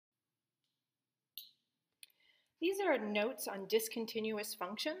These are notes on discontinuous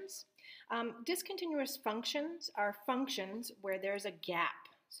functions. Discontinuous functions are functions where there's a gap.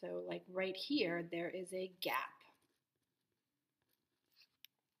 So like right here, there is a gap.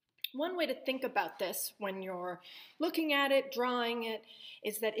 One way to think about this when you're looking at it, drawing it,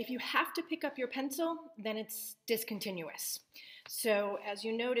 is that if you have to pick up your pencil, then it's discontinuous. So as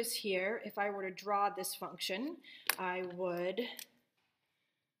you notice here, if I were to draw this function, I would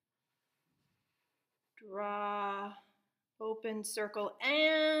draw, open, circle,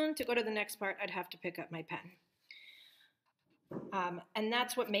 and to go to the next part, I'd have to pick up my pen. And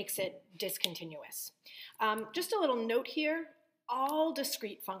that's what makes it discontinuous. Just a little note here, all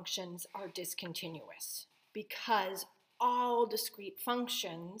discrete functions are discontinuous because all discrete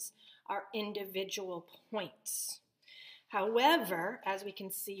functions are individual points. However, as we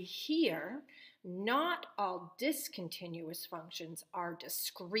can see here, not all discontinuous functions are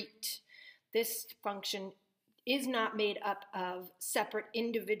discrete. This function is not made up of separate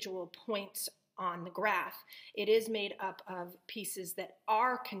individual points on the graph. It is made up of pieces that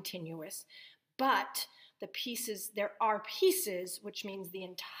are continuous, but there are pieces, which means the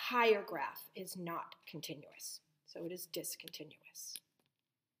entire graph is not continuous. So it is discontinuous.